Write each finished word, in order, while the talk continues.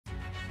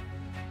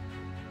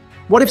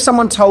What if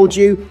someone told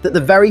you that the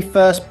very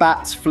first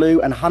bats flew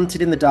and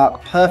hunted in the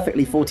dark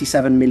perfectly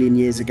 47 million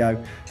years ago?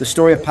 The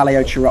story of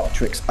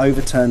Palaeochiropteryx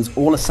overturns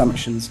all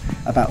assumptions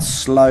about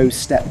slow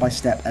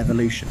step-by-step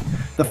evolution.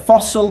 The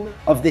fossil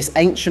of this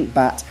ancient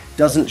bat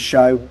doesn't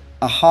show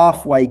a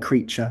halfway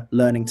creature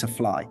learning to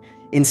fly.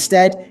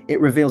 Instead, it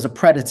reveals a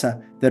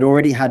predator that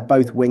already had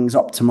both wings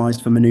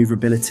optimized for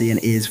maneuverability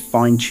and ears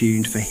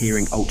fine-tuned for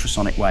hearing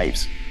ultrasonic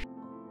waves.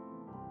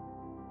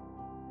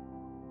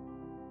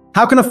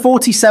 How can a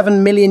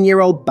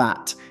 47-million-year-old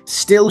bat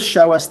still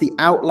show us the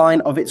outline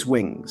of its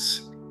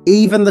wings,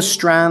 even the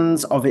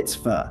strands of its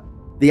fur?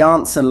 The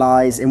answer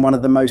lies in one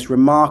of the most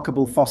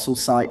remarkable fossil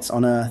sites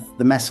on Earth,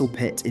 the Messel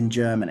pit in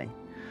Germany.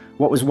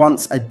 What was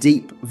once a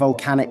deep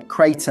volcanic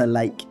crater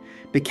lake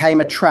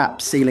became a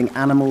trap sealing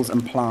animals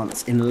and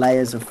plants in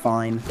layers of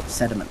fine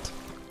sediment.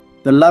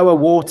 The lower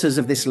waters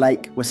of this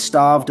lake were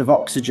starved of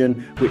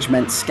oxygen, which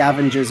meant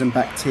scavengers and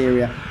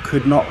bacteria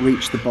could not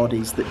reach the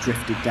bodies that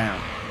drifted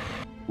down.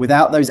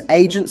 Without those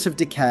agents of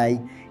decay,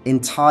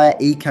 entire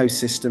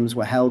ecosystems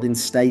were held in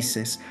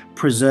stasis,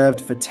 preserved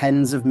for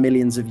tens of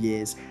millions of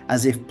years,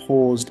 as if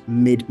paused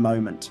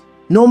mid-moment.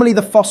 Normally,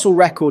 the fossil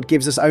record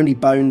gives us only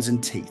bones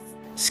and teeth.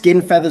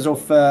 Skin, feathers, or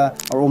fur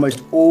are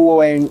almost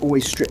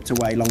always stripped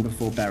away long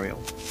before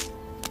burial.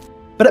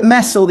 But at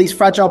Messel, these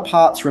fragile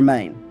parts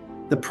remain.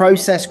 The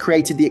process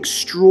created the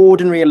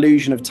extraordinary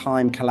illusion of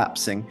time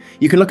collapsing.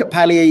 You can look at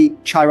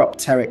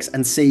Paleochiropteryx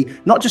and see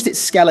not just its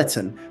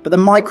skeleton, but the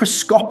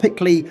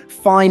microscopically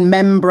fine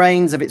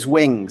membranes of its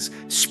wings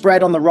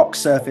spread on the rock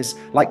surface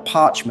like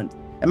parchment.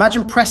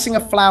 Imagine pressing a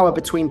flower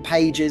between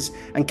pages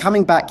and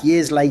coming back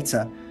years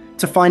later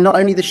to find not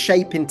only the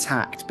shape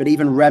intact, but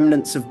even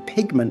remnants of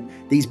pigment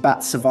these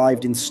bats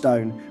survived in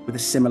stone with a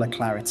similar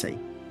clarity.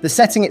 The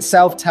setting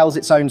itself tells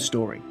its own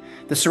story.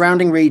 The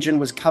surrounding region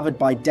was covered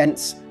by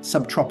dense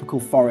subtropical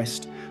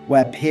forest,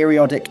 where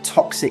periodic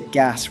toxic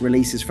gas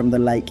releases from the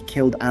lake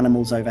killed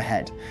animals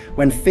overhead.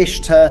 When fish,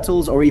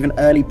 turtles, or even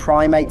early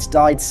primates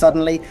died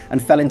suddenly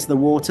and fell into the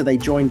water, they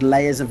joined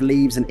layers of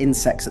leaves and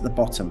insects at the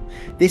bottom.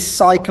 This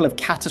cycle of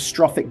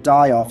catastrophic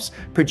die-offs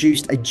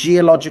produced a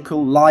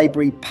geological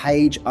library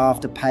page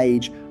after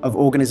page of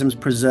organisms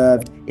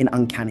preserved in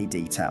uncanny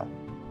detail.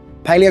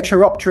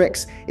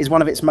 Paleochiropteryx is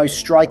one of its most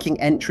striking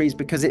entries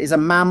because it is a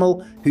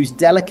mammal whose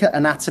delicate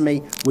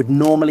anatomy would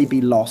normally be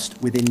lost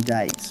within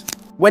days.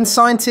 When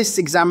scientists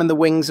examine the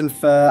wings and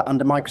fur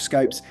under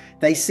microscopes,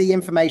 they see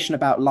information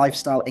about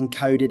lifestyle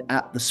encoded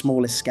at the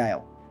smallest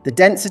scale. The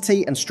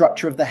density and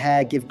structure of the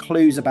hair give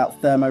clues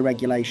about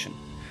thermoregulation.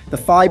 The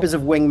fibers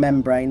of wing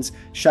membranes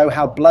show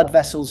how blood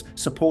vessels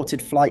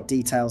supported flight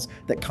details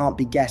that can't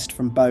be guessed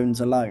from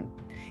bones alone.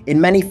 In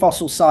many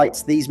fossil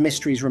sites, these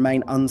mysteries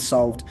remain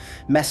unsolved.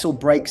 Messel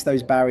breaks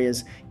those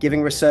barriers,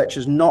 giving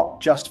researchers not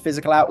just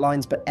physical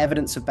outlines, but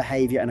evidence of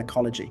behavior and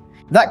ecology.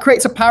 That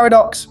creates a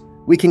paradox.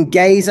 We can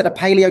gaze at a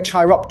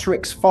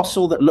Paleochiropteryx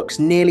fossil that looks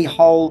nearly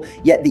whole,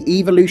 yet the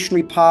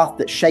evolutionary path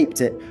that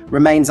shaped it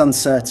remains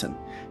uncertain.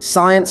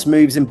 Science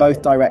moves in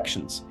both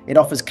directions. It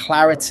offers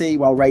clarity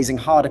while raising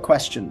harder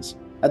questions.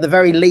 At the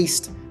very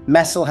least,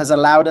 Messel has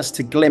allowed us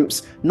to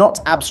glimpse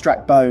not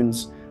abstract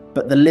bones,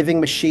 but the living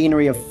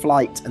machinery of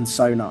flight and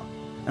sonar.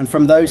 And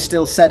from those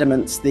still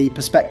sediments, the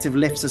perspective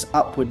lifts us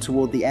upward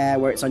toward the air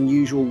where its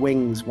unusual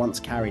wings once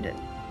carried it.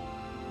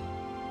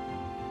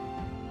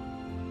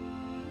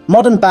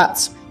 Modern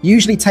bats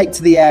usually take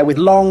to the air with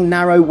long,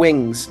 narrow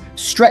wings,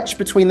 stretched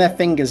between their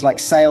fingers like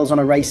sails on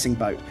a racing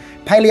boat.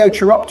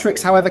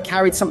 Paleochiropteryx, however,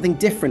 carried something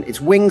different.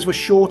 Its wings were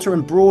shorter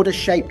and broader,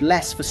 shaped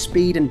less for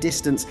speed and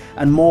distance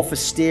and more for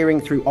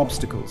steering through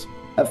obstacles.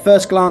 At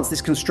first glance,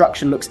 this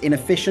construction looks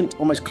inefficient,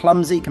 almost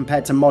clumsy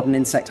compared to modern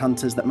insect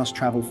hunters that must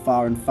travel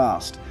far and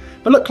fast.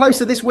 But look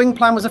closer, this wing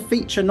plan was a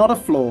feature, not a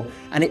flaw,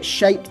 and it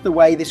shaped the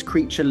way this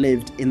creature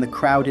lived in the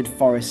crowded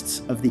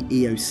forests of the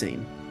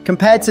Eocene.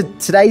 Compared to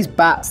today's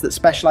bats that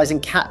specialize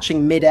in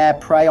catching mid-air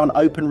prey on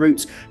open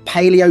routes,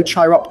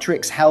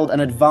 Paleochiropteryx held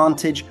an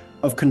advantage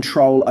of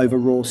control over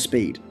raw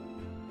speed.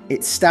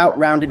 Its stout,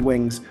 rounded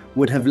wings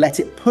would have let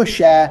it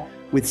push air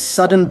with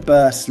sudden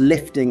bursts,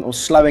 lifting or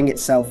slowing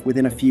itself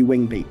within a few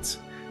wing beats.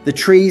 The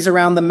trees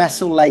around the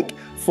Messel lake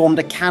formed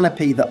a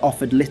canopy that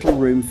offered little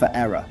room for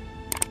error.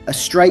 A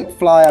straight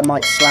flyer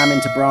might slam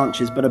into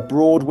branches, but a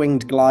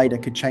broad-winged glider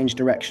could change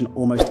direction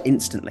almost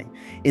instantly.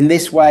 In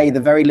this way,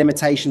 the very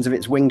limitations of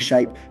its wing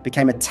shape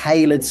became a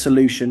tailored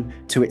solution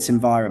to its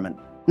environment.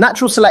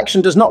 Natural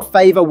selection does not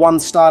favor one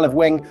style of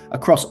wing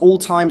across all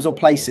times or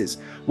places.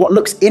 What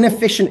looks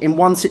inefficient in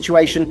one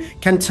situation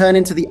can turn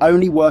into the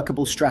only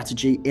workable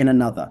strategy in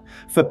another.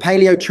 For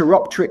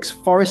Paleochiropteryx,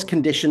 forest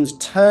conditions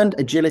turned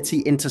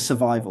agility into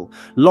survival.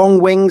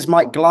 Long wings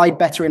might glide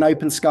better in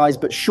open skies,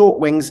 but short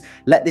wings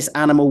let this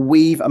animal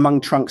weave among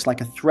trunks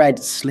like a thread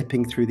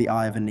slipping through the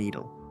eye of a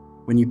needle.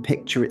 When you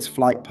picture its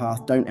flight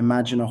path, don't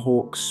imagine a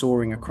hawk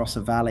soaring across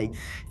a valley.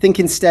 Think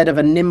instead of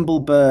a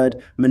nimble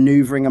bird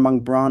maneuvering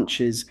among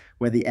branches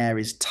where the air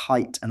is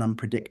tight and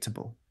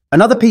unpredictable.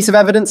 Another piece of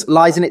evidence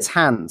lies in its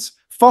hands.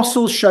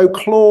 Fossils show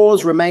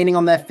claws remaining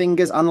on their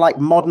fingers, unlike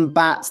modern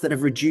bats that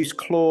have reduced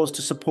claws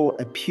to support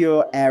a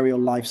pure aerial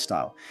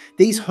lifestyle.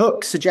 These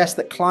hooks suggest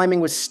that climbing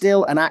was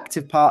still an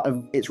active part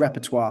of its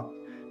repertoire.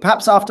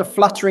 Perhaps after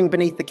fluttering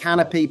beneath the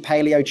canopy,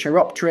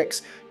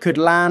 Paleochiropteryx could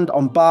land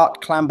on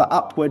bark, clamber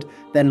upward,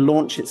 then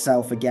launch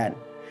itself again.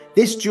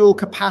 This dual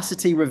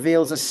capacity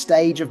reveals a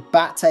stage of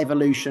bat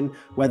evolution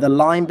where the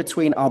line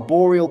between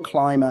arboreal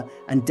climber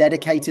and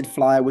dedicated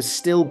flyer was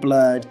still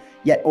blurred,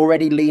 yet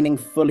already leaning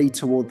fully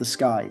toward the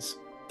skies.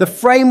 The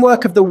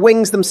framework of the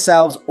wings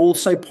themselves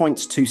also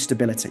points to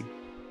stability.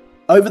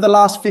 Over the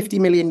last 50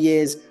 million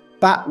years,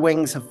 bat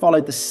wings have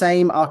followed the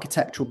same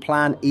architectural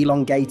plan,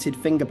 elongated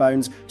finger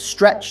bones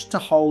stretched to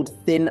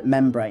hold thin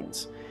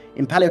membranes.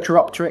 In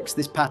Paleochiropteryx,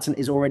 this pattern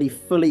is already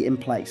fully in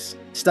place.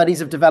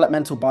 Studies of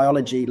developmental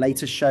biology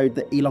later showed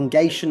that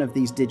elongation of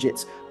these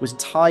digits was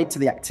tied to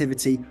the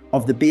activity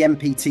of the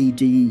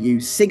BMPT-DEU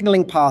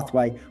signaling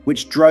pathway,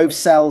 which drove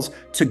cells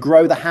to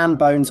grow the hand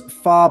bones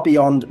far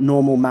beyond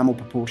normal mammal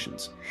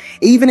proportions.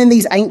 Even in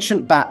these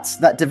ancient bats,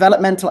 that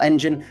developmental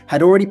engine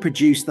had already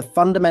produced the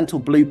fundamental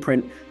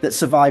blueprint that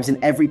survives in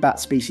every bat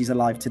species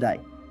alive today.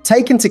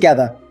 Taken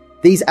together,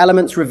 these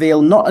elements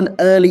reveal not an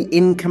early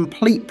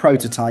incomplete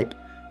prototype,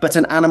 but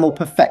an animal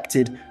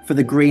perfected for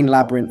the green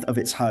labyrinth of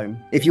its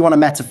home. If you want a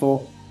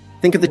metaphor,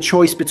 think of the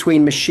choice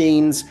between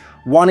machines.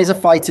 One is a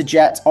fighter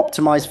jet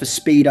optimized for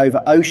speed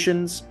over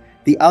oceans.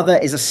 The other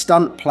is a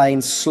stunt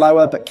plane,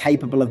 slower but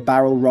capable of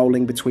barrel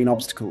rolling between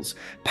obstacles.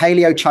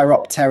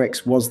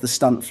 Paleochiropteryx was the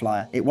stunt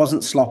flyer. It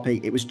wasn't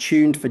sloppy, it was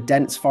tuned for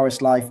dense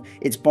forest life,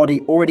 its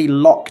body already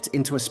locked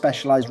into a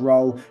specialized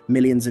role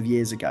millions of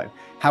years ago.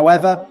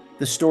 However,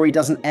 the story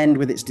doesn't end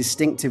with its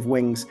distinctive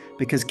wings,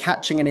 because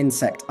catching an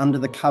insect under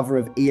the cover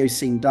of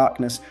Eocene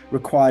darkness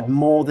required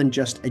more than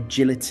just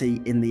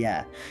agility in the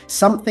air.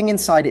 Something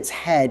inside its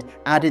head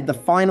added the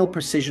final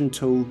precision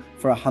tool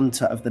for a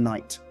hunter of the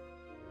night.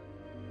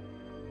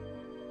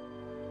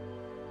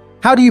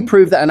 How do you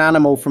prove that an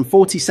animal from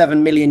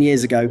 47 million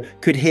years ago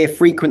could hear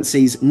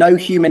frequencies no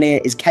human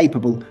ear is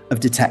capable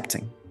of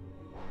detecting?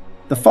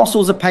 The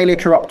fossils of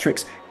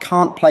Paleochiropteryx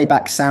can't play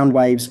back sound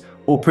waves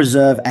or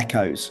preserve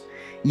echoes.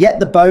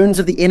 Yet the bones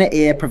of the inner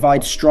ear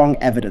provide strong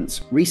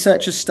evidence.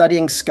 Researchers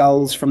studying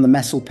skulls from the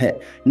Messel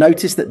pit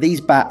noticed that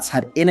these bats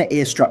had inner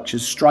ear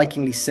structures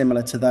strikingly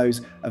similar to those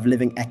of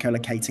living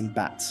echolocating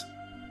bats.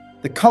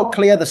 The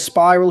cochlea, the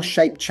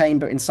spiral-shaped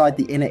chamber inside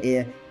the inner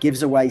ear,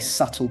 gives away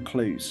subtle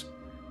clues.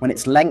 When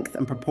its length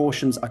and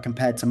proportions are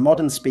compared to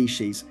modern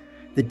species,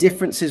 the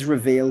differences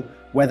reveal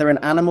whether an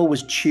animal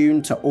was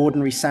tuned to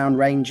ordinary sound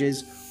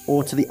ranges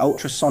or to the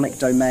ultrasonic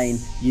domain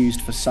used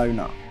for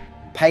sonar.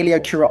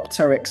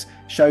 Paleochiropteryx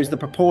shows the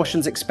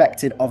proportions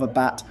expected of a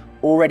bat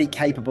already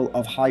capable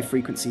of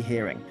high-frequency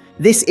hearing.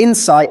 This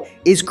insight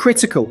is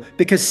critical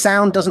because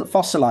sound doesn't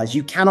fossilize.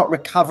 You cannot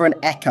recover an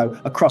echo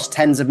across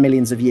tens of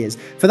millions of years.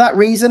 For that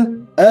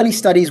reason, early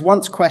studies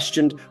once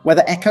questioned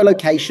whether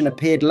echolocation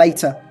appeared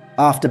later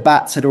after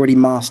bats had already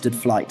mastered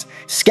flight.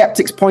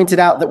 Skeptics pointed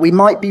out that we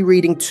might be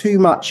reading too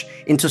much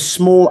into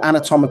small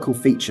anatomical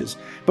features.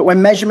 But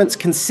when measurements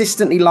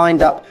consistently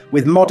lined up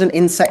with modern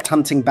insect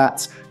hunting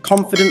bats,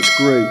 confidence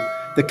grew.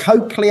 The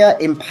cochlea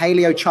in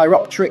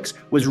Paleochiropteryx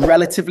was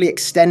relatively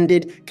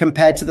extended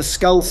compared to the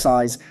skull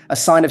size, a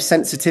sign of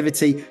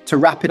sensitivity to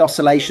rapid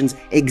oscillations,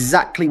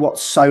 exactly what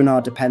sonar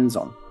depends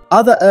on.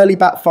 Other early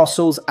bat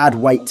fossils add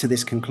weight to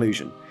this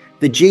conclusion.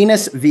 The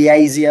genus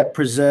Viasia,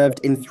 preserved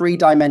in 3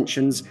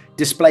 dimensions,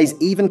 displays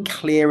even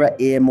clearer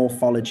ear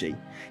morphology.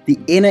 The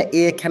inner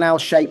ear canal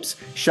shapes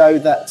show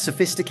that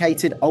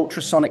sophisticated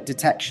ultrasonic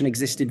detection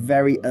existed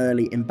very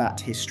early in bat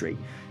history.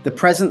 The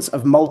presence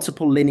of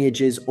multiple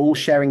lineages, all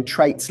sharing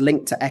traits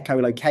linked to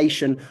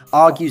echolocation,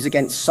 argues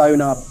against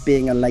sonar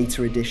being a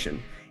later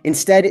addition.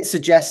 Instead, it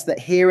suggests that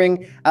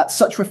hearing at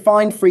such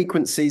refined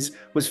frequencies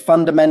was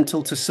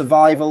fundamental to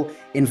survival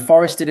in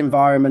forested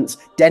environments,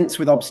 dense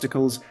with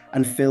obstacles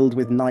and filled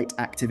with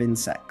night-active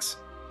insects.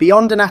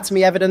 Beyond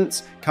anatomy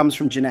evidence comes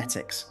from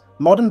genetics.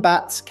 Modern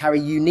bats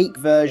carry unique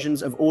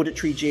versions of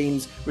auditory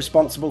genes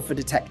responsible for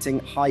detecting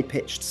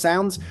high-pitched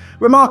sounds.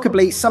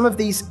 Remarkably, some of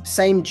these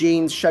same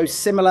genes show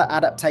similar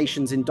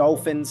adaptations in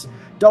dolphins.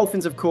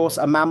 Dolphins, of course,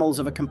 are mammals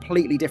of a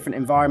completely different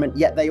environment,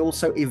 yet they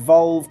also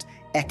evolved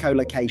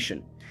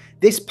echolocation.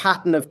 This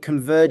pattern of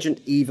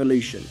convergent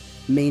evolution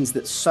means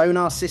that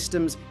sonar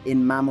systems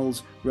in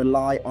mammals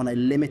rely on a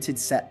limited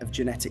set of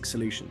genetic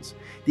solutions.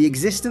 The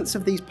existence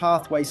of these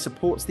pathways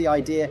supports the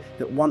idea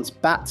that once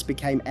bats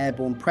became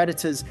airborne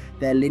predators,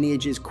 their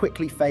lineages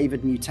quickly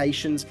favored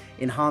mutations,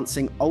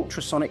 enhancing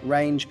ultrasonic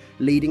range,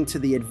 leading to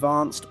the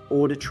advanced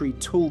auditory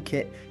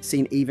toolkit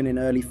seen even in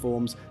early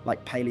forms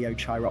like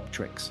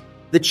Paleochiropteryx.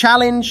 The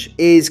challenge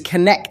is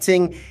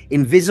connecting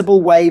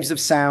invisible waves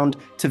of sound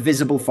to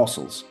visible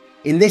fossils.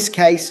 In this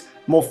case,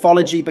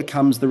 morphology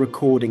becomes the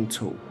recording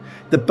tool.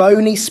 The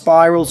bony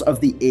spirals of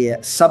the ear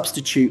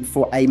substitute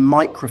for a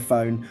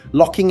microphone,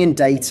 locking in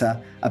data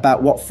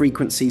about what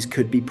frequencies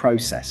could be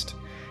processed.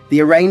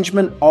 The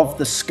arrangement of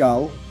the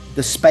skull,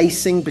 the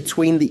spacing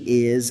between the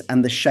ears,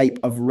 and the shape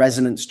of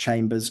resonance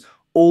chambers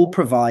all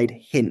provide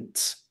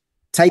hints.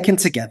 Taken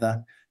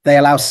together, they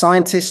allow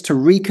scientists to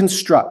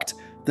reconstruct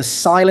the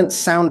silent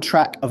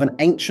soundtrack of an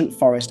ancient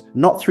forest,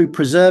 not through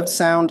preserved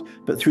sound,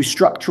 but through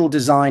structural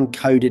design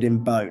coded in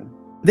bone.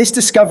 This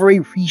discovery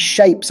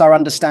reshapes our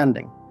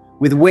understanding.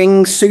 With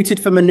wings suited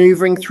for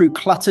maneuvering through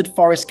cluttered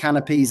forest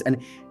canopies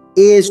and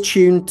ears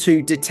tuned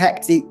to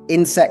detect the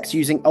insects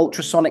using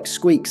ultrasonic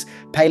squeaks,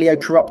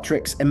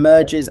 Paleochiropteryx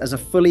emerges as a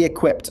fully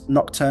equipped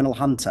nocturnal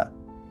hunter.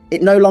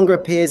 It no longer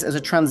appears as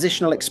a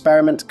transitional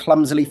experiment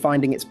clumsily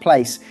finding its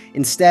place.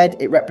 Instead,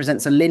 it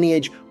represents a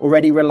lineage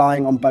already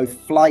relying on both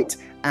flight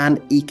and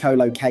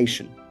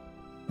echolocation.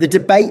 The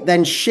debate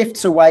then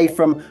shifts away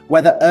from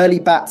whether early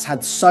bats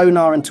had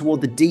sonar and toward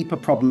the deeper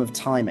problem of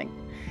timing.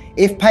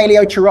 If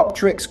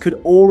Paleochiropteryx could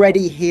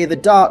already hear the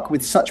dark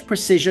with such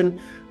precision,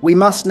 we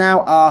must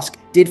now ask,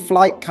 did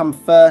flight come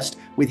first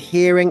with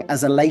hearing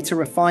as a later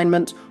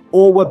refinement,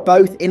 or were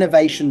both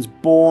innovations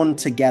born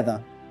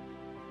together?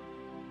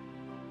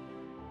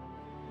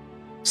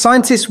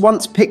 Scientists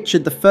once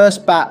pictured the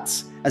first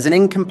bats as an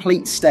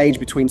incomplete stage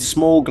between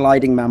small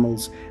gliding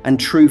mammals and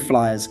true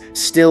flyers,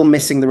 still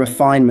missing the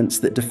refinements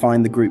that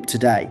define the group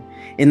today.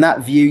 In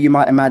that view, you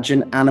might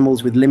imagine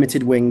animals with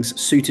limited wings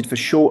suited for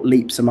short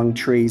leaps among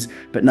trees,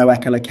 but no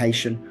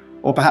echolocation,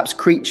 or perhaps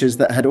creatures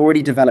that had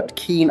already developed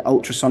keen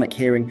ultrasonic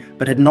hearing,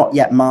 but had not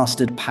yet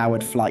mastered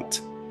powered flight.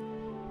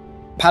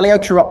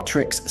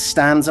 Paleochiropteryx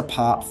stands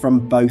apart from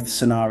both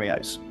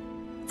scenarios.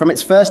 From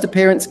its first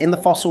appearance in the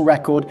fossil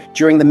record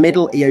during the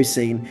Middle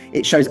Eocene,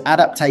 it shows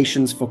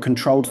adaptations for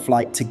controlled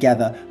flight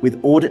together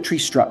with auditory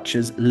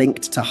structures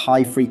linked to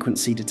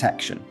high-frequency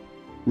detection.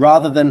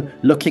 Rather than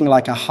looking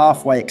like a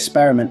halfway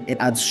experiment, it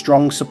adds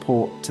strong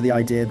support to the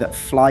idea that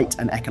flight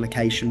and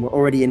echolocation were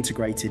already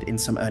integrated in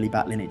some early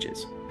bat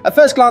lineages. At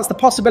first glance, the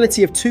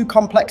possibility of two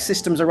complex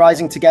systems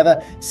arising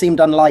together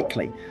seemed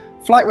unlikely.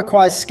 Flight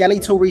requires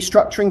skeletal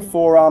restructuring,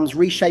 forearms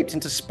reshaped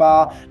into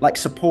spar like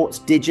supports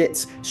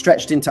digits,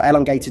 stretched into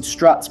elongated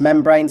struts,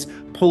 membranes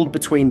pulled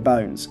between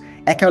bones.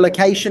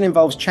 Echolocation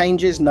involves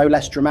changes, no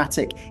less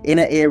dramatic,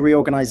 inner ear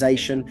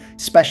reorganization,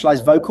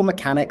 specialized vocal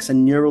mechanics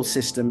and neural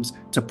systems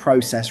to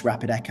process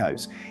rapid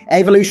echoes.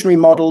 Evolutionary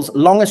models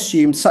long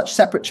assumed such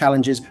separate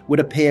challenges would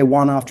appear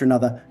one after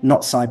another,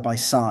 not side by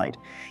side.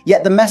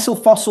 Yet the Messel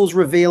fossils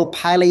reveal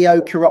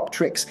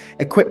Paleochiropteryx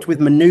equipped with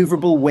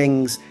maneuverable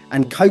wings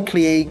and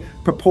cochleae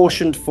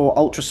proportioned for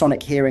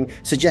ultrasonic hearing,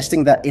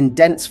 suggesting that in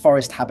dense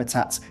forest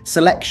habitats,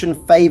 selection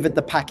favored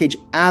the package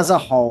as a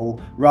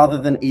whole rather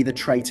than either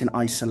trait in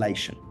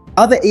isolation.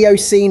 Other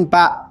Eocene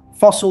bat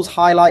fossils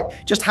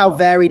highlight just how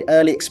varied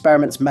early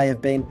experiments may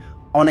have been.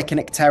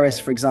 EextinctDoc,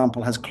 for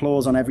example, has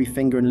claws on every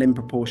finger and limb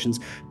proportions,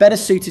 better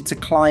suited to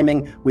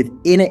climbing with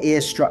inner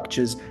ear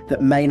structures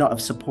that may not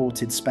have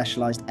supported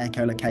specialized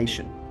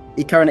echolocation.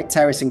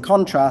 Eocene, in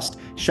contrast,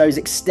 shows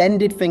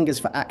extended fingers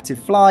for active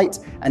flight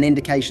and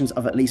indications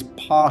of at least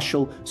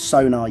partial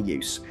sonar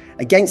use.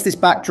 Against this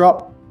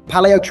backdrop,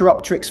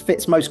 Paleochiropteryx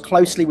fits most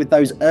closely with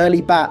those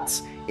early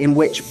bats in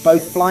which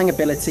both flying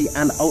ability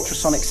and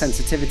ultrasonic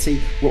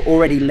sensitivity were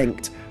already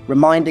linked,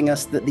 reminding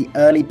us that the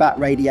early bat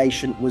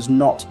radiation was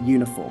not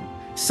uniform.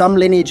 Some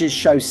lineages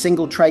show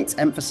single traits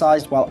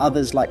emphasized, while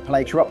others, like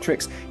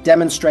Paleochiropteryx,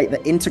 demonstrate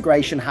that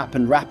integration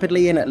happened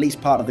rapidly in at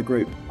least part of the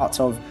group.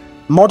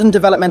 Modern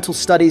developmental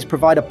studies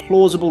provide a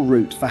plausible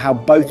route for how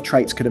both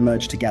traits could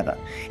emerge together.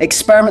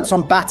 Experiments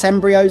on bat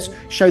embryos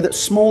show that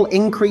small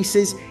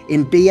increases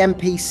in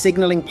BMP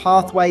signaling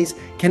pathways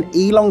can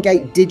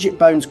elongate digit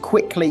bones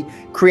quickly,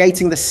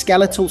 creating the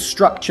skeletal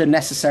structure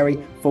necessary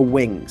for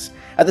wings.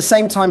 At the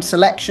same time,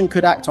 selection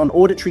could act on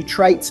auditory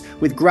traits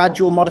with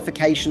gradual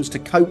modifications to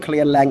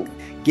cochlear length,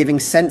 giving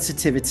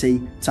sensitivity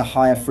to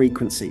higher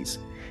frequencies.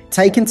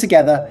 Taken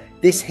together,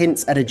 this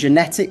hints at a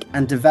genetic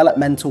and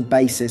developmental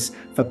basis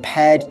for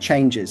paired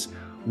changes.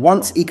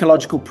 Once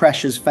ecological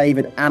pressures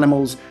favored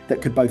animals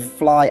that could both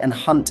fly and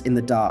hunt in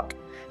the dark,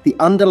 the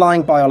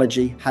underlying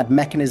biology had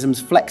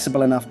mechanisms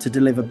flexible enough to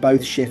deliver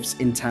both shifts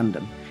in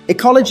tandem.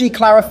 Ecology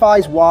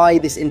clarifies why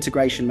this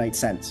integration made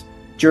sense.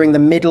 During the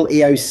Middle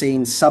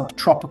Eocene,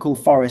 subtropical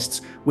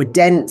forests were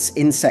dense,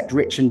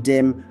 insect-rich and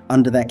dim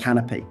under their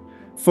canopy.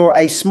 For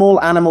a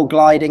small animal,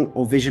 gliding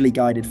or visually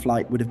guided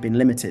flight would have been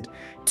limited.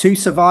 To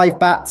survive,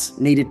 bats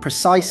needed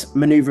precise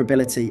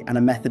maneuverability and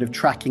a method of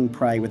tracking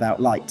prey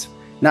without light.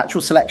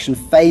 Natural selection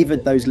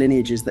favored those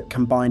lineages that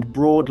combined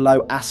broad,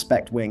 low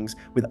aspect wings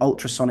with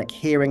ultrasonic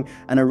hearing,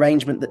 an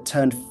arrangement that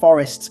turned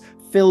forests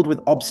filled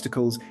with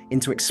obstacles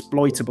into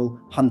exploitable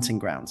hunting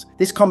grounds.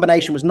 This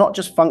combination was not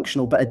just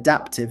functional but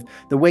adaptive.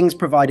 The wings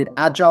provided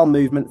agile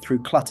movement through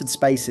cluttered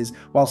spaces,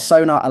 while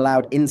sonar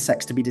allowed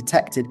insects to be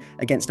detected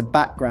against a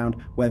background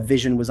where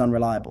vision was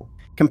unreliable.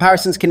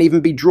 Comparisons can even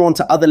be drawn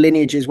to other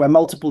lineages where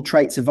multiple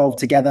traits evolved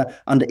together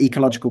under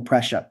ecological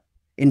pressure.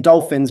 In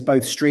dolphins,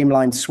 both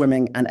streamlined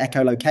swimming and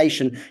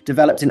echolocation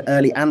developed in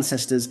early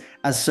ancestors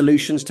as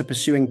solutions to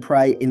pursuing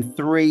prey in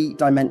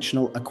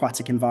three-dimensional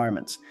aquatic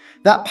environments.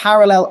 That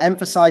parallel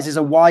emphasizes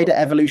a wider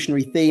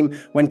evolutionary theme.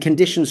 When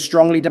conditions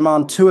strongly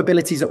demand two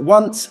abilities at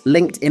once,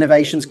 linked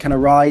innovations can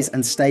arise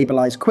and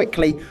stabilize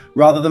quickly,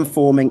 rather than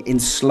forming in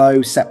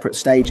slow, separate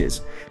stages.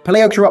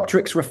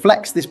 Paleochiropteryx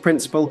reflects this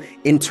principle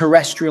in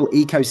terrestrial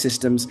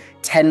ecosystems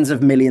tens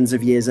of millions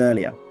of years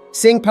earlier.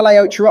 Seeing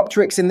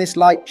Palaeochiropteryx in this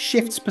light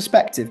shifts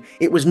perspective.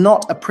 It was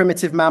not a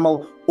primitive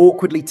mammal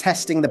awkwardly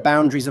testing the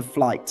boundaries of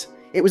flight.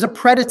 It was a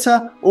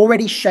predator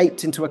already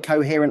shaped into a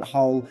coherent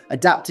whole,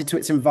 adapted to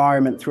its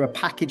environment through a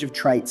package of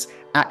traits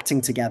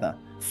acting together.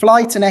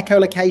 Flight and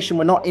echolocation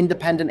were not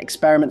independent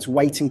experiments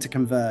waiting to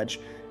converge.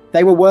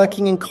 They were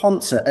working in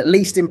concert, at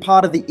least in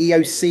part of the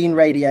Eocene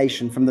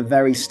radiation from the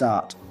very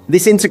start.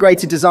 This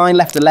integrated design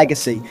left a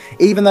legacy.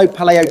 Even though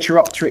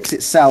Palaeochiropteryx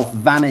itself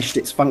vanished,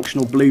 its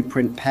functional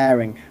blueprint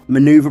pairing,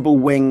 maneuverable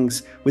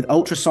wings with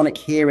ultrasonic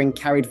hearing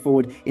carried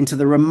forward into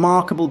the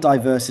remarkable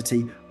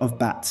diversity of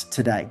bats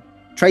today.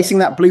 Tracing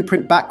that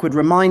blueprint backward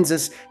reminds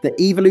us that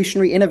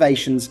evolutionary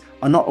innovations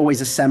are not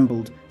always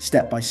assembled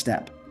step by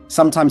step.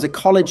 Sometimes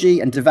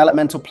ecology and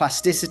developmental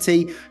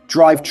plasticity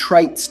drive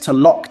traits to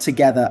lock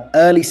together,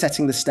 early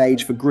setting the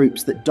stage for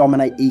groups that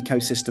dominate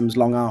ecosystems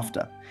long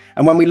after.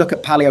 And when we look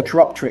at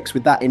Palaeochiropteryx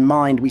with that in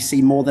mind, we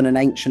see more than an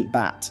ancient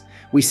bat.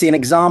 We see an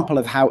example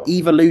of how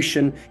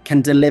evolution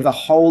can deliver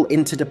whole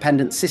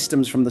interdependent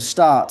systems from the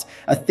start,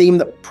 a theme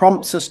that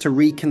prompts us to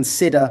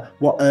reconsider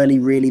what early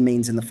really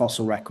means in the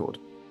fossil record.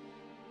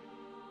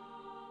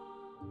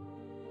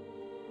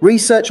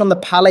 Research on the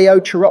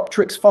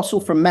Palaeochiropteryx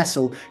fossil from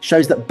Messel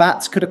shows that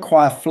bats could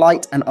acquire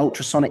flight and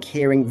ultrasonic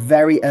hearing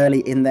very early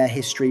in their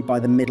history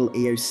by the Middle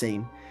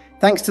Eocene.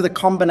 Thanks to the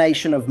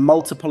combination of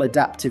multiple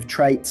adaptive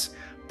traits,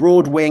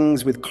 broad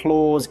wings with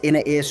claws,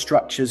 inner ear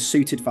structures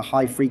suited for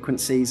high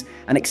frequencies,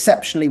 and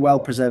exceptionally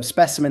well-preserved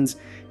specimens,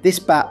 this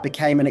bat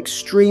became an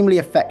extremely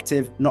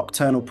effective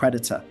nocturnal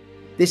predator.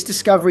 This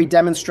discovery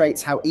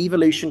demonstrates how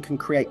evolution can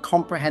create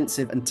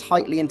comprehensive and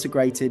tightly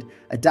integrated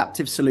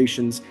adaptive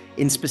solutions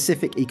in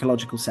specific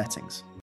ecological settings.